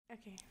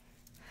Okay.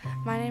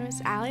 My name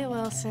is Allie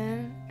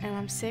Wilson, and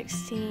I'm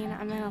 16.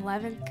 I'm in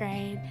 11th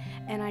grade,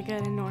 and I go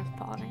to North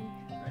Paulding.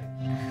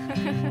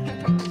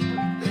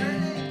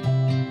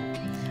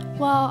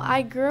 Well,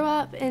 I grew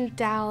up in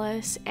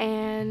Dallas,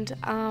 and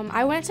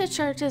I went to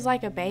church as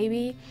like a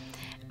baby,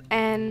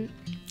 and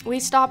we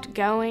stopped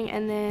going,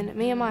 and then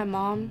me and my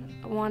mom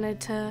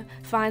wanted to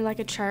find like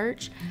a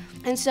church,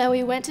 and so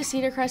we went to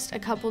Cedar Crest a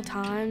couple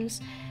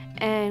times,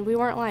 and we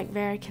weren't like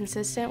very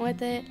consistent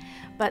with it,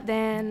 but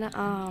then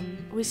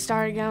we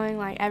started going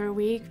like every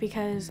week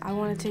because I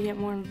wanted to get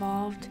more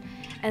involved,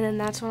 and then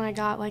that's when I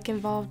got like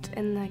involved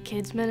in the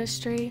kids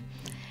ministry,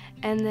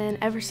 and then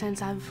ever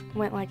since I've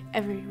went like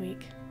every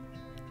week.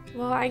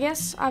 Well, I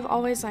guess I've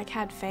always like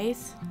had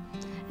faith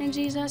in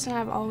Jesus, and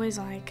I've always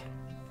like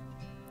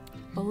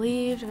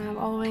believed, and I've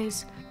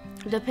always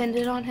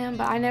depended on him,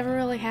 but I never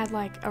really had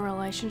like a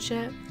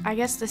relationship. I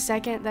guess the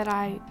second that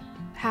I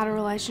had a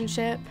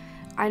relationship,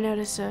 I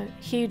noticed a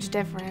huge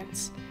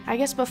difference. I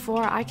guess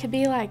before I could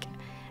be like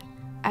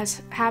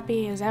as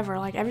happy as ever,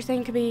 like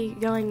everything could be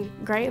going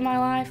great in my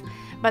life,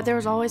 but there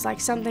was always like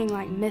something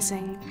like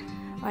missing,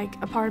 like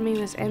a part of me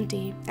was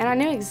empty, and I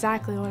knew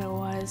exactly what it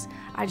was.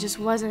 I just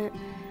wasn't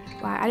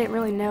like, I didn't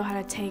really know how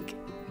to take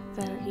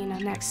the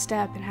next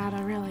step and how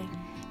to really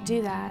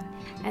do that,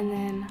 and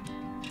then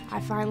I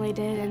finally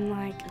did, and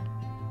like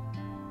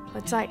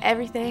it's like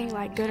everything,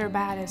 like good or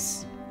bad,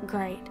 is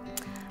great.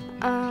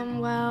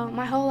 Well,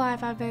 my whole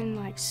life I've been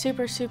like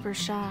super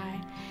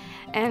shy,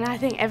 and I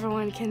think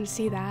everyone can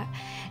see that.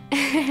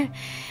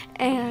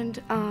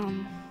 And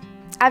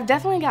I've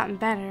definitely gotten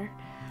better.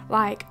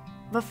 Like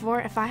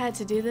before, if I had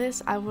to do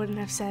this, I wouldn't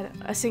have said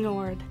a single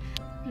word.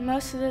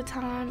 Most of the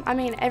time, I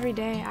mean every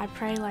day I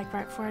pray like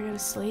right before I go to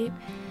sleep,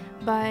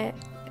 but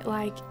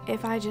like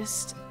if I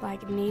just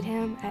like need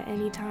him at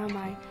any time,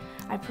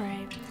 I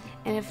pray.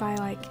 And if I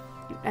like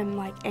am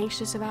like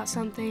anxious about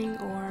something,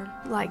 or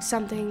like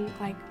something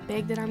like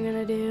big that I'm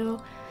gonna do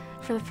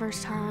for the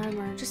first time,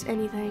 or just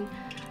anything,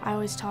 I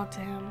always talk to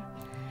him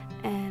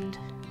and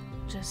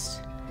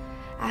just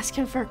ask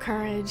him for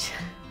courage.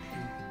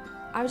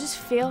 I would just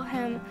feel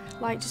him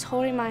like just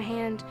holding my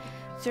hand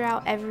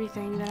throughout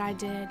everything that I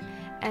did,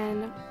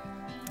 and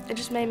it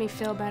just made me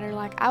feel better.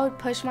 Like I would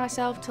push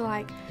myself to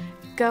like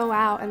go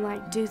out and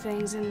like do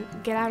things and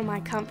get out of my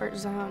comfort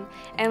zone,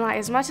 and like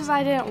as much as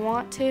I didn't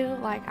want to,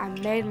 like I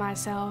made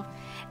myself,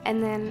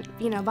 and then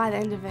by the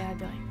end of it I'd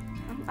be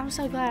like, I'm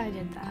so glad I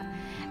did that.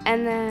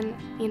 And then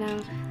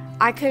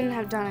I couldn't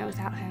have done it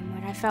without him.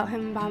 Like I felt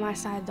him by my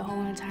side the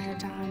whole entire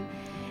time,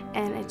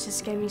 and it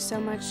just gave me so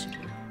much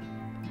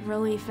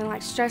relief and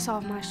like stress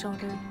off my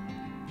shoulder.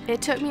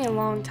 It took me a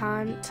long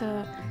time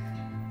to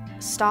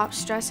stop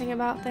stressing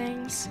about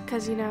things,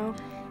 because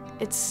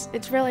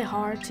it's really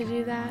hard to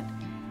do that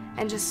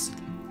and just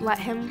let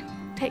him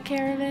take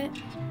care of it.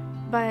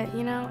 But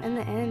in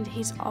the end,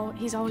 he's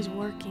always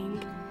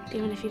working,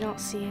 even if you don't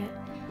see it.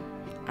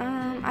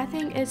 I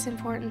think it's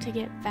important to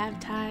get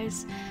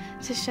baptized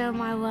to show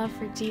my love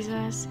for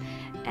Jesus,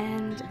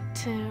 and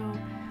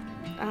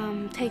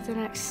to take the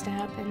next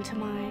step into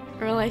my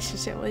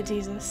relationship with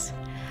Jesus.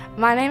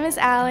 My name is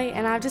Allie,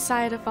 and I've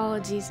decided to follow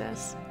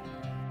Jesus.